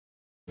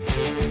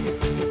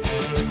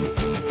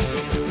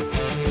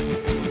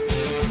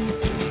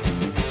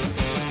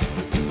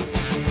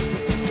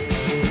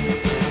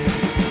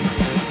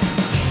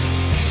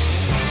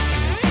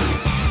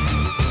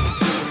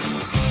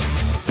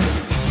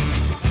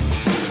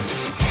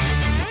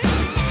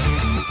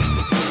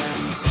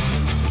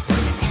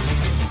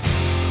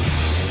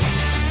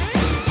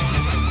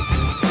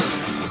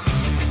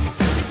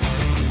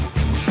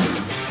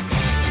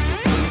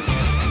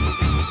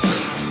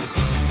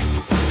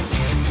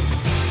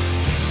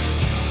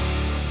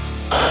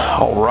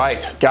All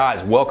right,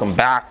 guys, welcome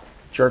back.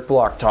 Jerk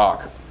Block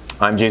Talk.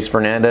 I'm Jason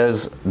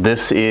Fernandez.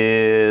 This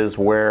is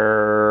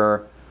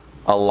where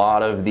a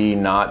lot of the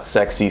not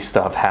sexy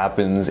stuff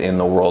happens in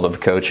the world of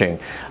coaching.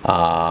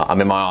 I'm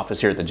in my office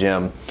here at the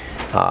gym.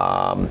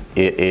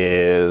 It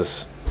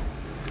is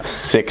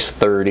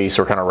 6:30,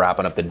 so we're kind of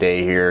wrapping up the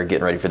day here,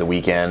 getting ready for the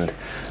weekend,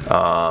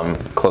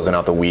 closing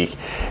out the week.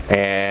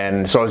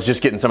 And so I was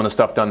just getting some of the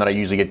stuff done that I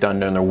usually get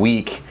done during the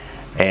week,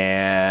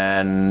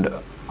 and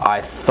I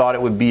thought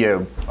it would be a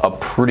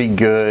pretty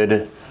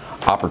good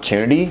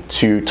opportunity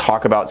to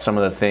talk about some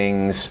of the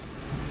things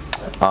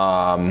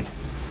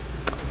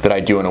that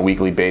I do on a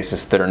weekly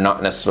basis that are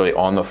not necessarily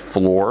on the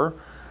floor.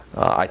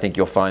 I think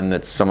you'll find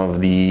that some of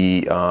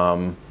the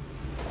I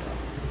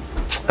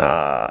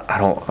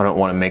don't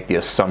want to make the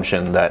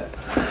assumption that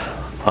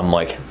I'm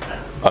like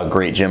a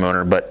great gym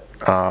owner, but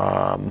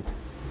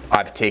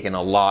I've taken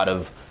a lot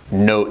of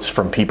notes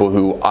from people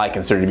who I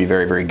consider to be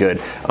very, very good.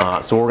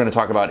 So we're going to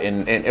talk about,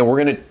 and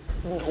we're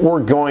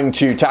going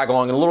to tag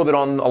along a little bit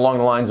along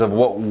the lines of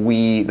what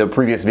the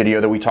previous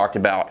video that we talked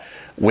about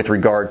with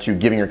regard to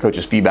giving your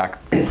coaches feedback.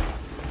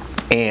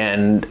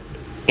 And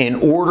in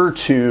order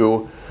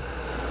to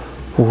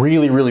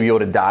really, really be able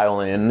to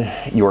dial in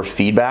your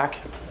feedback,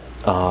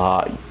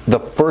 the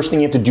first thing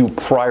you have to do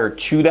prior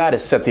to that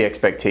is set the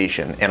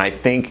expectation. And I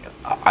think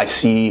I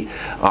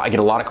get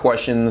a lot of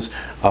questions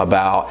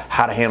about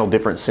how to handle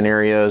different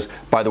scenarios.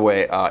 By the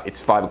way,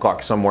 it's 5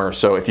 o'clock somewhere,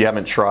 so if you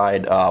haven't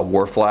tried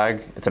War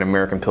Flag, it's an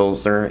American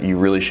Pilsner, you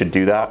really should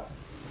do that.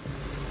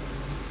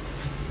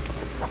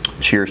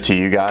 Cheers to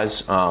you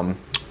guys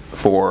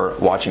for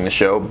watching the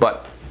show.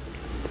 But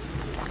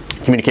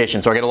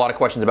communication. So I get a lot of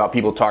questions about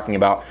people talking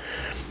about,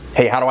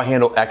 hey, how do I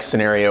handle X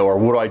scenario, or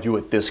what do I do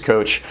with this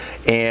coach?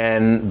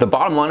 And the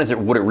bottom line is that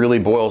what it really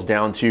boils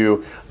down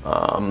to,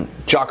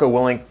 Jocko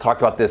Willink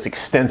talked about this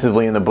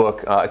extensively in the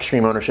book,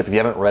 Extreme Ownership. If you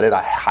haven't read it,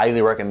 I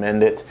highly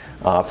recommend it.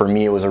 For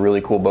me, it was a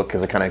really cool book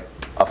because it kind of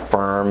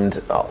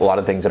affirmed a lot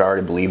of things that I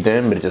already believed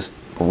in, but it just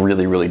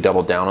really, really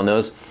doubled down on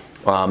those.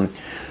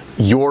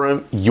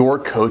 Your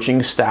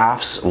coaching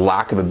staff's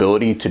lack of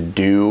ability to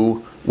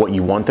do what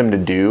you want them to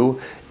do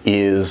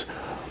is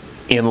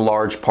in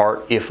large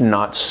part, if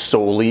not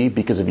solely,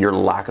 because of your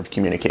lack of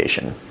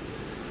communication.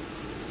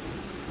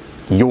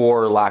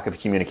 Your lack of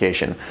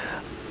communication.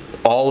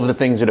 All of the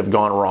things that have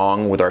gone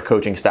wrong with our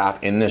coaching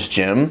staff in this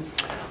gym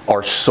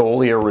are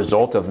solely a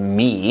result of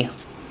me,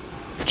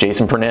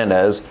 Jason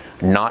Fernandez,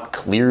 not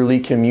clearly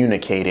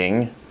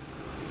communicating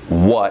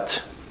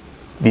what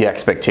the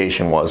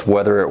expectation was,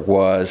 whether it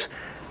was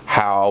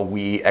how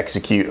we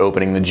execute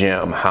opening the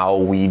gym, how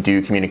we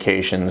do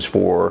communications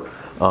for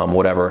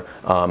whatever,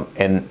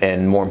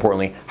 and more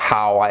importantly,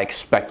 how I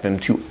expect them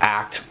to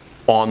act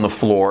on the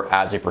floor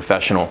as a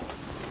professional.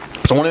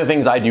 So one of the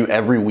things I do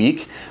every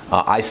week,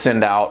 I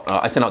send out 2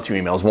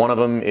 emails. One of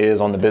them is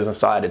on the business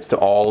side. It's to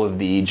all of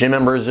the gym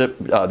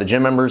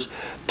members,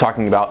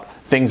 talking about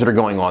things that are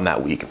going on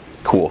that week.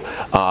 Cool.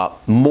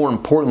 More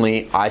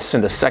importantly, I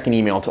send a second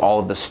email to all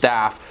of the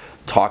staff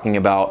talking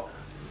about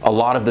a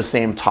lot of the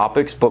same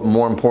topics, but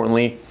more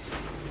importantly,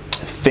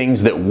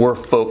 things that we're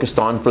focused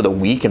on for the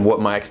week and what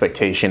my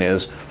expectation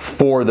is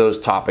for those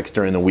topics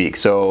during the week.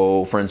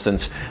 So for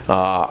instance,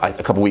 a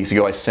couple weeks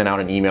ago I sent out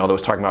an email that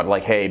was talking about,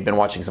 like, hey, been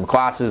watching some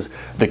classes,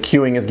 the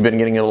cueing has been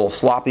getting a little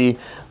sloppy,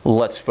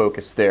 let's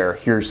focus there.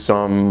 Here's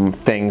some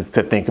things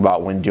to think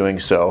about when doing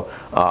so.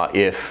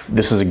 If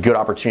this is a good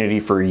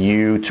opportunity for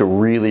you to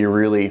really,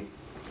 really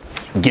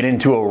get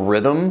into a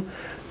rhythm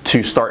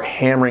to start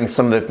hammering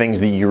some of the things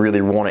that you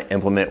really want to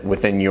implement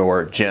within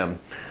your gym.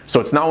 So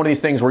it's not one of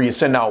these things where you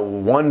send out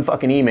one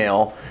fucking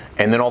email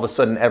and then all of a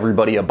sudden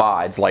everybody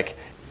abides. Like,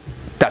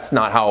 that's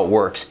not how it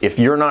works. If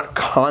you're not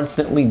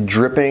constantly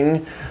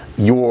dripping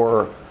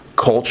your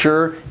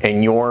culture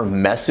and your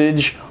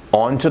message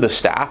onto the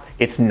staff,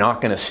 it's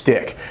not going to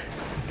stick.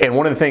 And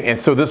one of the things, and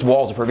so this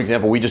wall is a perfect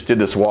example. We just did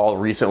this wall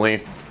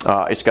recently.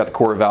 It's got the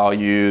core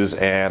values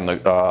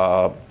and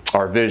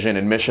our vision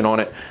and mission on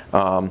it.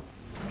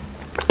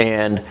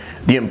 And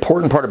the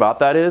important part about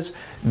that is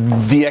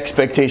the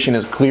expectation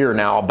is clear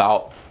now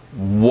about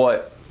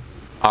what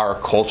our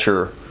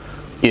culture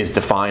is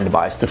defined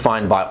by. It's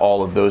defined by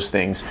all of those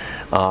things.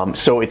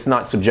 So it's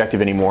not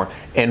subjective anymore.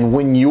 And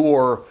when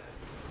you're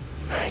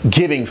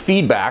giving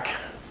feedback,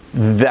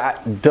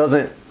 that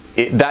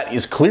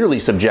is clearly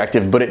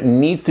subjective, but it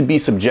needs to be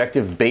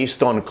subjective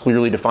based on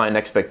clearly defined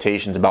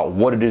expectations about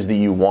what it is that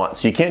you want.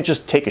 So you can't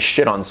just take a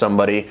shit on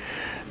somebody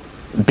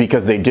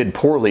because they did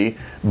poorly,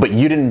 but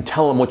you didn't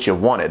tell them what you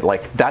wanted.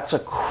 Like, that's a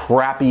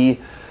crappy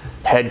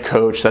head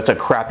coach, that's a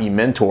crappy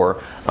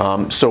mentor.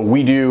 So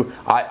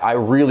I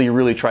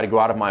really try to go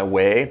out of my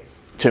way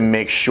to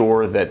make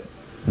sure that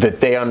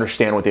they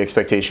understand what the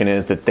expectation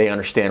is, that they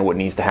understand what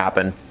needs to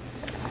happen.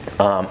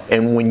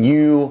 And when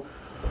you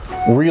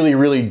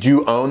really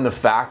do own the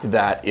fact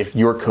that if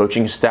your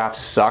coaching staff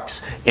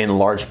sucks, in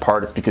large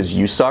part it's because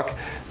you suck,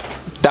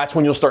 that's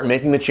when you'll start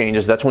making the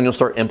changes. That's when you'll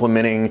start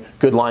implementing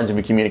good lines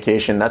of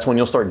communication. That's when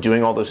you'll start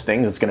doing all those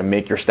things that's going to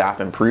make your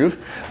staff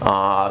improve.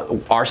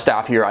 Our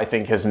staff here, I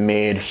think, has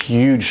made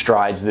huge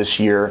strides this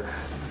year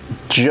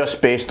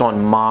just based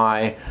on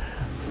my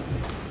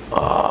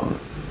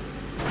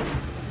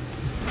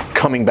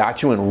coming back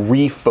to and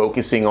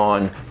refocusing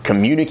on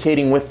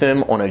communicating with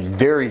them on a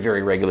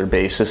very regular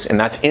basis, and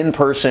that's in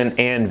person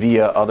and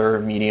via other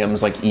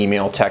mediums like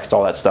email, text,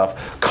 all that stuff.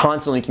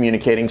 Constantly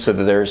communicating so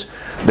that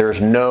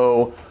there's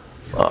no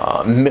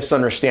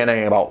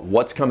misunderstanding about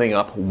what's coming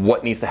up,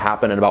 what needs to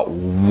happen, and about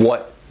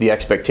what the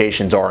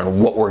expectations are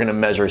and what we're going to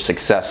measure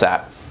success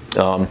at.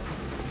 And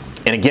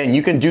again,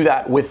 you can do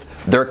that with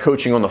their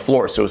coaching on the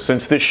floor. So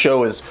since this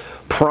show is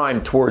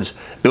primed towards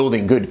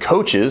building good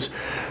coaches,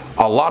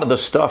 a lot of the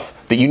stuff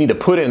that you need to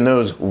put in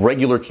those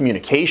regular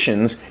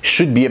communications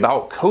should be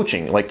about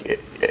coaching.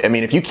 Like, I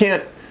mean, if you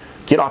can't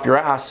get off your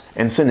ass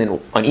and send in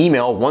an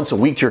email once a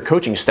week to your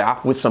coaching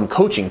staff with some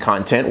coaching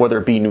content, whether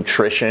it be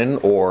nutrition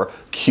or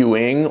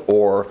cueing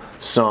or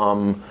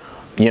some,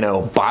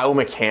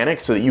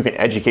 biomechanics, so that you can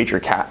educate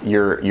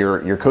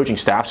your coaching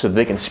staff so that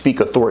they can speak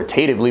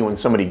authoritatively when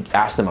somebody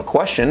asks them a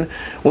question,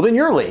 well, then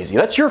you're lazy.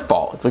 That's your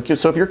fault.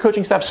 So if your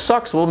coaching staff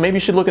sucks, well, maybe you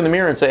should look in the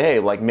mirror and say, hey,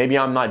 like, maybe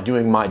I'm not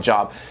doing my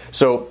job.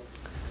 So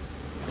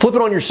flip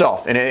it on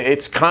yourself. And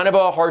it's kind of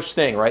a harsh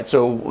thing, right?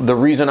 So the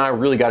reason I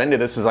really got into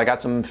this is I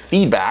got some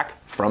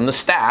feedback from the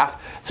staff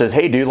that says,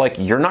 hey, dude, like,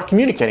 you're not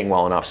communicating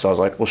well enough. So I was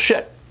like, well,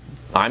 shit,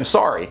 I'm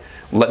sorry.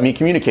 Let me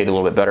communicate a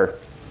little bit better.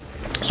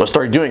 So I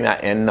started doing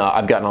that, and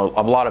I've gotten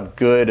a lot of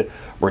good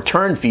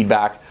return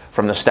feedback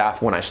from the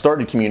staff when I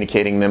started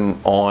communicating them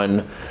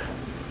on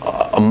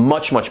a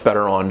much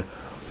better on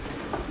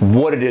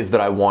what it is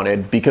that I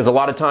wanted, because a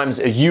lot of times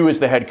you as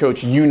the head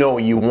coach, you know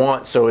what you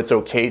want, so it's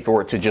okay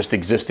for it to just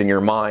exist in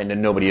your mind and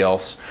nobody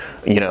else,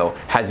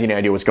 has any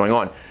idea what's going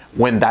on.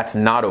 When that's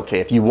not okay.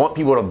 If you want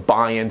people to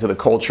buy into the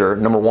culture,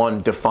 number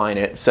one, define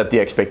it, set the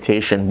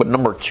expectation, but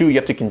number two, you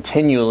have to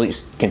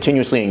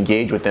continuously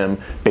engage with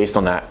them based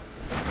on that.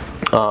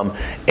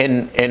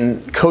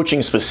 And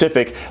coaching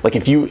specific, like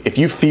if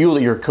you feel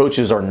that your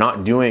coaches are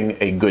not doing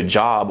a good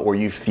job, or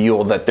you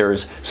feel that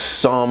there's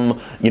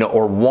some,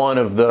 or one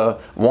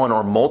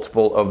or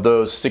multiple of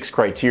those 6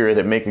 criteria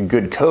that make a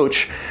good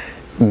coach,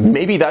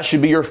 maybe that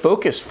should be your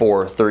focus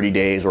for 30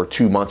 days or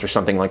 2 months or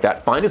something like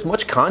that. Find as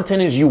much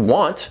content as you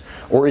want,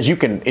 or as you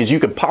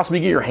could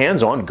possibly get your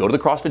hands on. Go to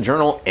the CrossFit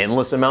Journal,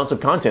 endless amounts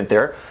of content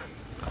there.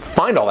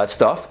 Find all that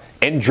stuff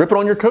and drip it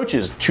on your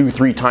coaches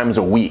 2-3 times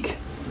a week.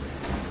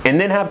 And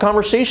then have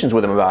conversations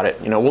with them about it.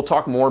 We'll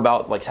talk more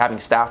about like having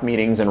staff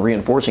meetings and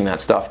reinforcing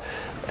that stuff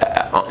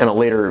in a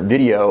later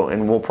video,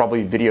 and we'll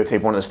probably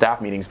videotape one of the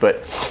staff meetings.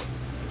 But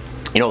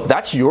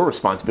that's your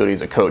responsibility as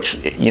a coach.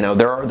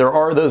 There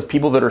are those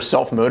people that are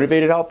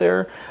self-motivated out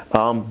there,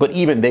 but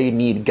even they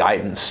need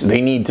guidance.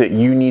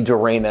 You need to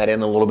rein that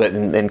in a little bit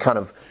and kind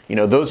of,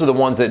 those are the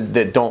ones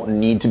that don't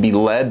need to be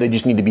led. They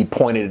just need to be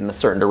pointed in a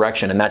certain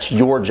direction, and that's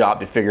your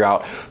job to figure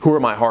out who are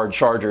my hard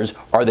chargers,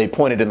 are they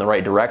pointed in the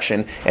right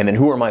direction, and then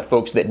who are my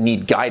folks that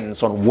need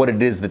guidance on what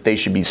it is that they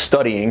should be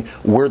studying,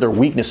 where their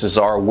weaknesses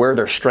are, where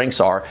their strengths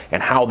are,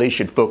 and how they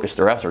should focus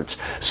their efforts.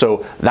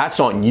 So that's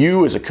on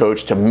you as a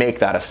coach to make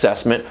that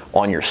assessment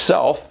on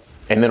yourself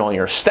and then on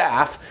your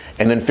staff,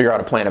 and then figure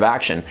out a plan of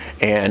action.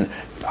 And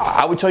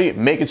I would tell you,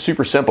 make it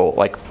super simple.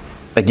 Like,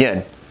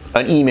 again,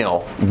 an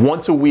email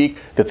once a week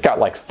that's got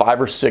like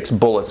 5 or 6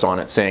 bullets on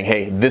it saying,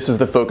 hey, this is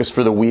the focus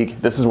for the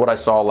week. This is what I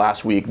saw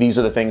last week. These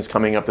are the things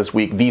coming up this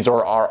week. These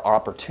are our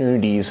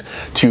opportunities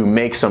to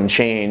make some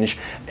change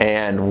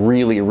and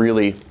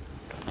really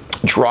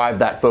drive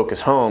that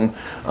focus home.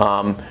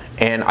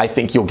 And I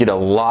think you'll get a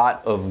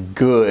lot of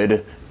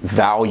good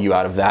value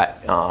out of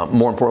that.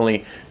 More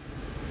importantly,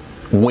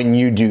 when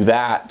you do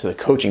that to the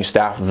coaching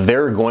staff,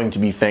 they're going to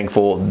be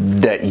thankful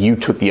that you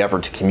took the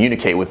effort to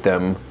communicate with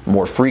them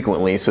more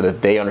frequently so that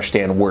they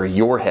understand where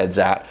your head's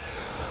at.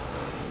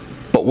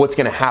 But what's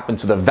going to happen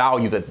to the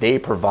value that they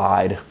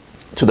provide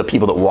to the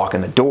people that walk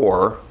in the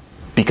door,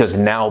 because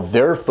now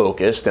they're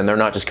focused and they're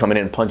not just coming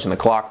in and punching the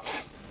clock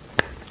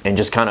and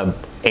just kind of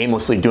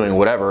aimlessly doing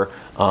whatever,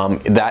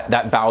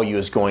 that value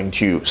is going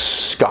to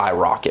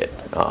skyrocket.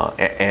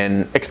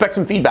 And expect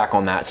some feedback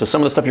on that. So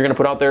some of the stuff you're going to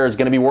put out there is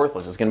going to be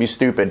worthless. It's going to be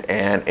stupid,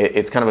 and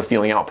it's kind of a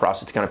feeling out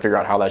process to kind of figure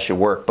out how that should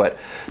work. But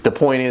the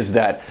point is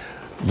that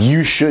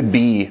you should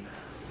be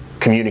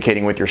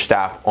communicating with your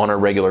staff on a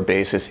regular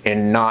basis,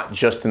 and not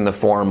just in the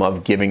form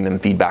of giving them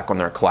feedback on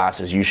their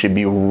classes. You should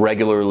be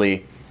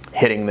regularly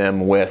hitting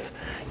them with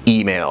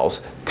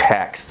emails,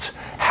 texts,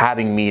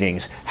 having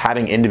meetings,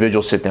 having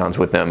individual sit downs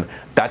with them.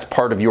 That's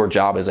part of your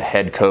job as a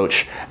head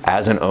coach,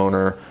 as an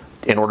owner,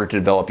 in order to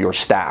develop your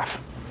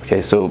staff.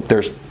 Okay, so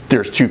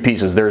there's two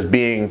pieces.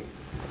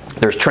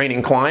 There's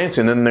training clients,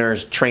 and then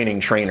there's training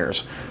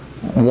trainers.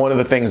 One of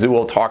the things that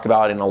we'll talk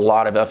about in a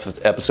lot of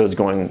episodes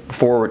going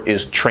forward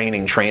is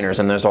training trainers,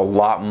 and there's a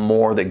lot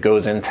more that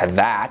goes into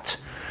that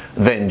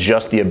than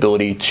just the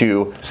ability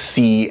to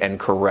see and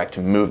correct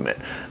movement.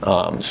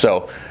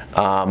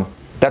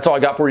 That's all I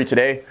got for you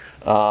today.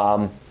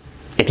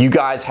 If you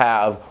guys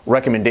have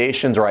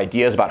recommendations or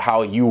ideas about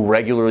how you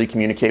regularly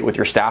communicate with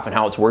your staff and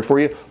how it's worked for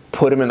you,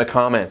 put them in the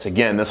comments.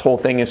 Again, this whole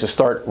thing is to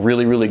start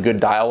really, really good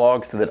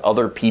dialogue so that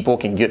other people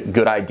can get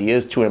good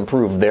ideas to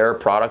improve their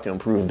product, to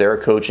improve their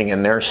coaching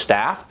and their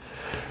staff.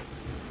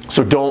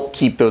 So don't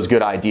keep those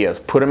good ideas.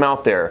 Put them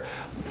out there.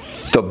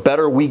 The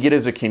better we get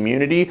as a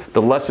community,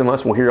 the less and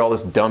less we'll hear all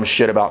this dumb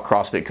shit about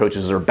CrossFit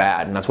coaches are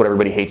bad, and that's what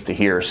everybody hates to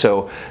hear.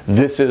 So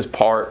this is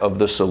part of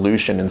the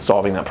solution in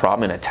solving that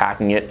problem and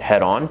attacking it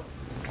head on,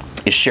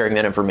 is sharing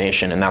that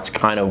information. And that's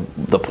kind of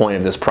the point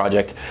of this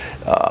project.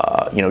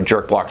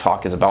 Jerk Block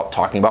Talk is about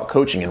talking about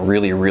coaching and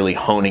really, really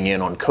honing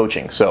in on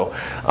coaching. So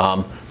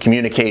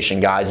communication,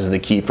 guys, is the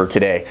key for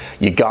today.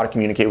 You got to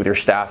communicate with your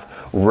staff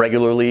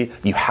regularly.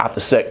 You have to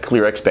set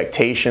clear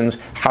expectations.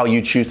 How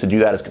you choose to do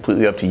that is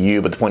completely up to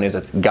you, but the point is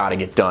it's got to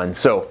get done.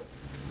 So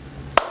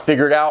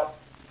figure it out.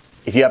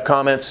 If you have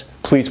comments,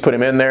 please put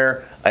them in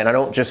there. And I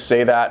don't just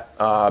say that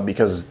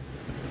because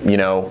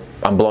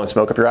I'm blowing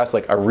smoke up your ass.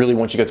 Like, I really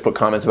want you guys to put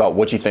comments about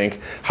what you think,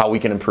 how we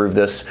can improve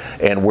this,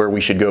 and where we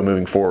should go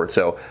moving forward.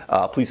 So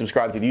please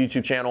subscribe to the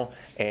YouTube channel,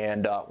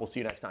 and we'll see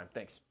you next time.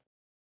 Thanks.